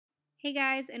Hey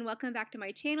guys, and welcome back to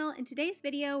my channel. In today's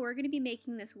video, we're going to be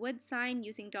making this wood sign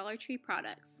using Dollar Tree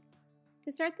products.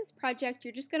 To start this project,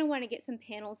 you're just going to want to get some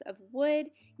panels of wood.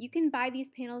 You can buy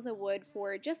these panels of wood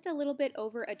for just a little bit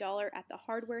over $1 at the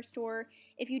hardware store.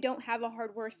 If you don't have a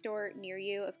hardware store near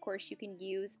you, of course you can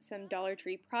use some Dollar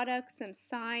Tree products, some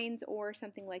signs, or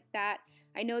something like that.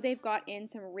 I know they've got in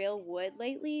some real wood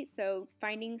lately, so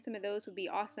finding some of those would be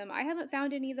awesome. I haven't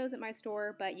found any of those at my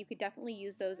store, but you could definitely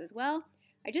use those as well.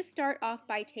 I just start off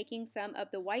by taking some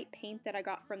of the white paint that I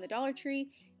got from the Dollar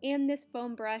Tree, and this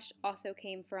foam brush also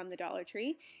came from the Dollar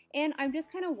Tree, and I'm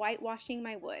just kind of whitewashing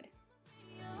my wood.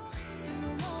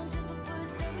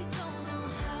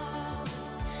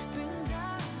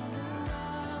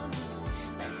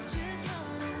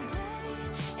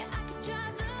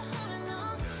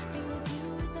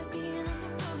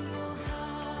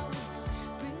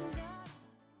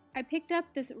 I picked up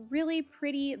this really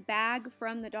pretty bag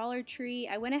from the Dollar Tree.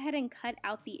 I went ahead and cut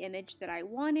out the image that I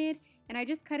wanted, and I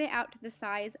just cut it out to the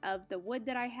size of the wood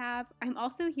that I have. I'm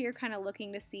also here kind of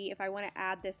looking to see if I want to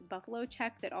add this buffalo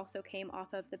check that also came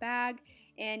off of the bag,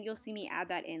 and you'll see me add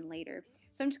that in later.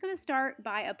 So I'm just going to start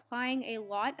by applying a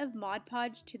lot of Mod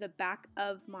Podge to the back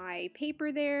of my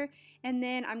paper there, and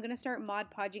then I'm going to start Mod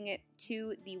Podging it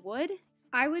to the wood.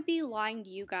 I would be lying to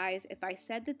you guys if I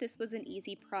said that this was an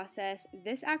easy process.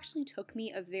 This actually took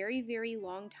me a very, very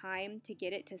long time to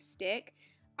get it to stick.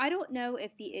 I don't know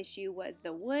if the issue was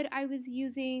the wood I was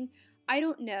using. I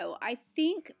don't know. I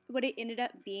think what it ended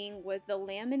up being was the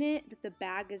laminate that the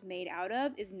bag is made out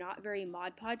of is not very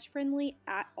Mod Podge friendly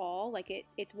at all. Like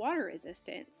it's water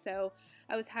resistant. So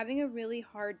I was having a really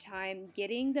hard time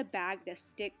getting the bag to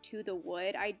stick to the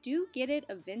wood. I do get it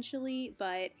eventually,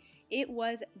 but it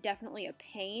was definitely a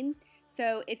pain.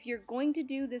 So if you're going to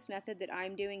do this method that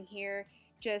I'm doing here,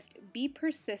 just be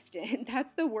persistent.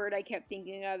 That's the word I kept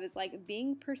thinking of, is like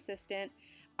being persistent.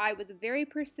 I was very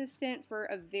persistent for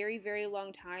a very, very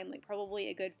long time, like probably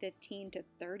a good 15 to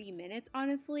 30 minutes,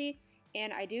 honestly.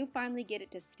 And I do finally get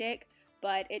it to stick,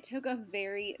 but it took a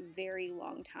very, very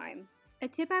long time. A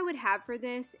tip I would have for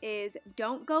this is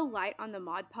don't go light on the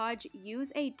Mod Podge.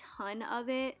 Use a ton of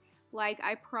it. Like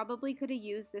I probably could have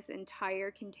used this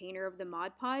entire container of the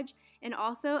Mod Podge, and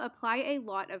also apply a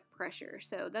lot of pressure.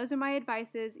 So those are my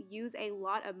advices. Use a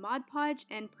lot of Mod Podge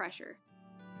and pressure.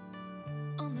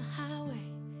 On the highway,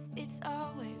 it's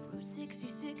our way, Route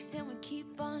 66, and we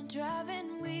keep on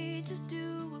driving. We just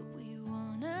do what we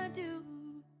wanna do.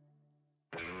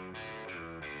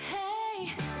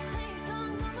 Hey, playing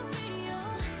songs on the radio,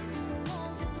 sing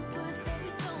along to the words that we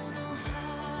don't know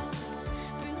how.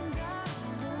 Brings out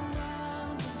the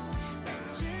wild ones.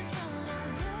 Let's just run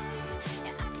away.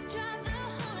 Yeah, I could drive the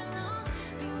whole night long.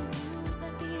 Being with you is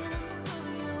like being on the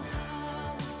rodeo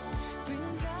highways.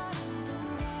 Brings out the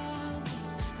wild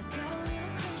ones. I got a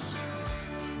little crush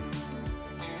on you.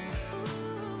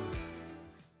 Ooh.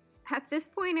 At this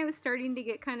point, I was starting to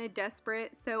get kind of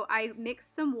desperate, so I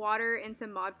mixed some water and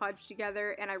some Mod Podge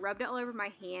together, and I rubbed it all over my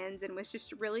hands and was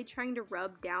just really trying to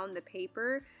rub down the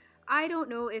paper. I don't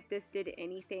know if this did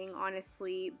anything,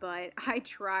 honestly, but I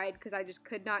tried because I just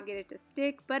could not get it to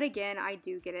stick, but again, I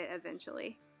do get it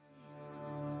eventually.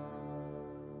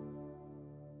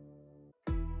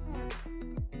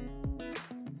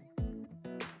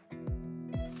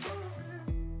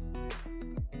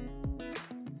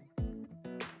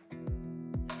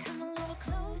 Come a little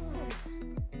closer.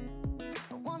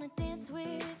 I wanna dance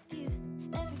with you.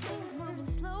 Everything's moving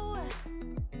slower.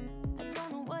 I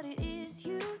don't know what it is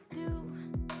you do.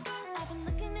 I've been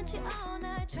looking at you all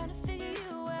night, trying to figure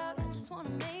you out. I just wanna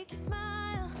make you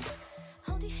smile.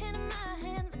 Hold your hand in my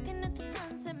hand, looking at the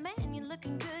sunset. Man, you're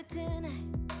looking good tonight.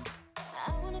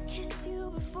 I wanna kiss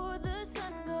you before the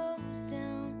sun goes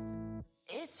down.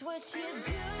 It's what you're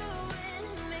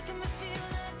doing, making me feel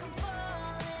like I'm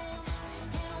falling.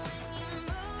 And when you're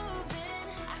moving,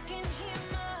 I can hear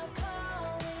my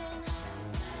calling.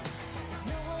 There's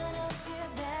no one else here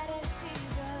that I see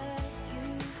but you.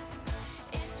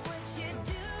 It's what you're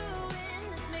doing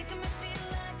that's making me feel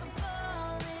like I'm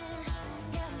falling.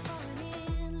 Yeah, I'm falling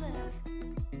in love.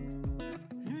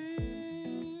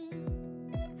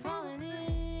 Falling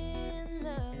in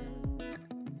love.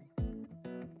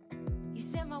 You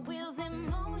set my wheels in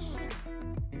motion.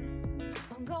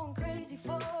 I'm going crazy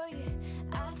for you.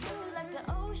 Eyes blue like the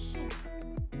ocean.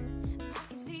 I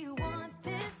can see you want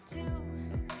this too.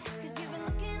 Cause you've been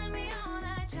looking at me all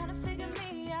night, trying to figure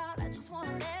me out. I just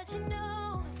wanna let you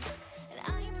know. And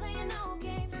I ain't playing no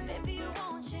games, baby, you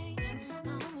won't change. I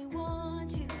only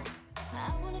want you.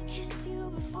 I wanna kiss you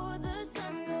before the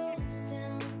sun goes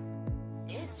down.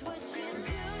 It's what you're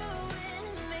doing,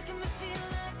 it's making me feel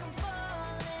like I'm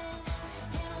falling.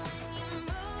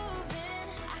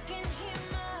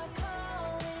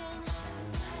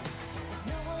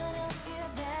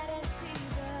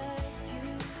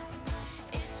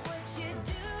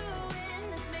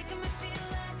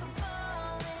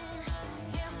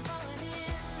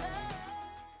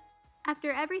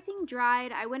 After everything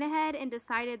dried, I went ahead and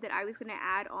decided that I was going to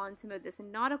add on some of this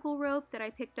nautical rope that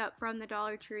I picked up from the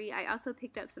Dollar Tree. I also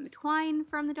picked up some twine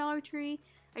from the Dollar Tree.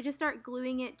 I just start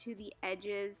gluing it to the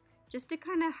edges just to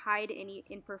kind of hide any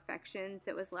imperfections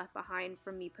that was left behind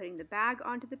from me putting the bag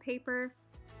onto the paper.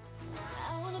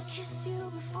 I wanna kiss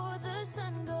you before the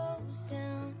sun goes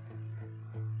down.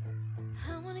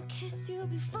 I wanna kiss you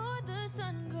before the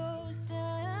sun goes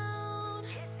down.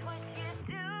 It's what you're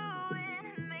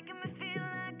doing, making me feel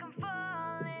like I'm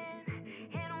falling.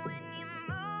 And when you're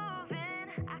moving,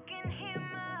 I can hear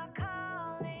my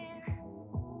calling.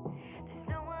 There's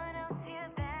no one else here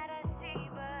that I see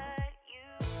but you.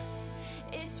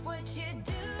 It's what you're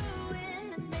doing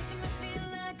that's making me feel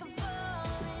like I'm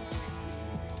falling.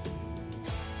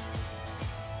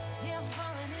 Yeah, I'm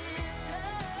falling in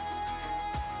love.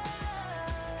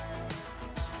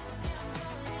 Yeah, I'm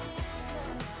falling in love.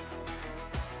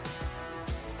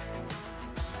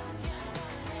 Yeah, I'm falling in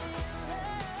love.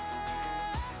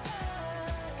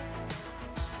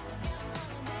 Yeah, I'm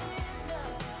falling in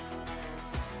love.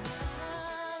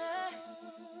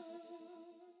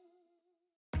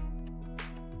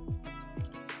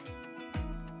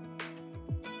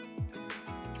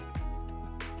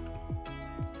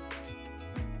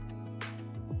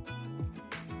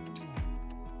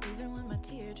 Even when my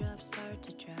teardrops start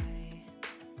to dry,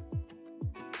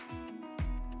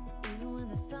 even when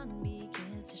the sun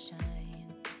begins to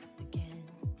shine again,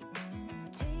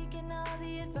 taking all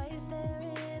the advice there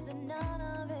is and none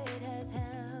of it has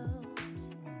helped.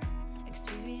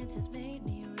 Experience has made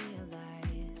me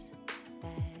realize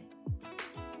that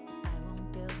I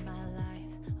won't build my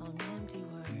life on empty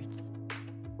words.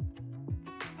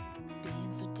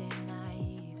 Being so damn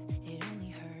naive, it only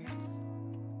hurts.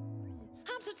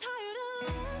 I'm so tired of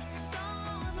love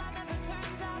songs like never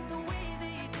turns out the way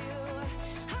they do.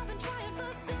 I've been trying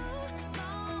for so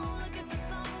long, looking for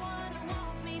someone who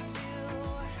wants me to.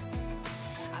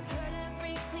 I've heard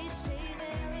every cliche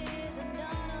there is and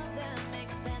none of them make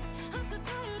sense. I'm so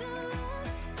tired of love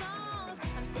songs.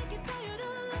 I'm sick and tired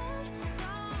of love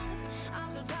songs. I'm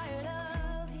so tired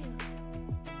of you.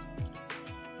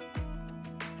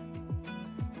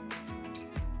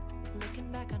 Looking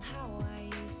back on how I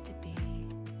used to be,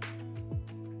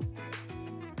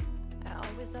 I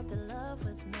always thought that love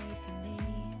was made for me.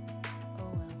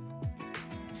 Oh well,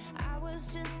 I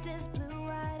was just as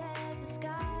blue-eyed as the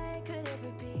sky could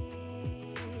ever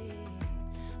be.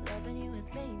 Loving you has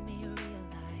made me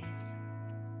realize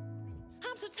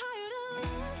I'm so tired of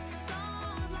love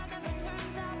songs like never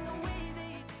turns out the way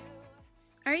they do.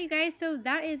 Alright guys, so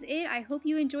that is it. I hope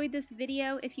you enjoyed this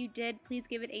video. If you did, please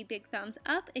give it a big thumbs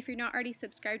up. If you're not already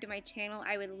subscribed to my channel,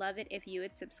 I would love it if you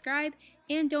would subscribe.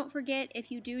 And don't forget, if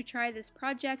you do try this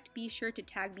project, be sure to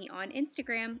tag me on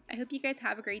Instagram. I hope you guys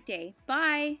have a great day.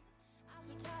 Bye!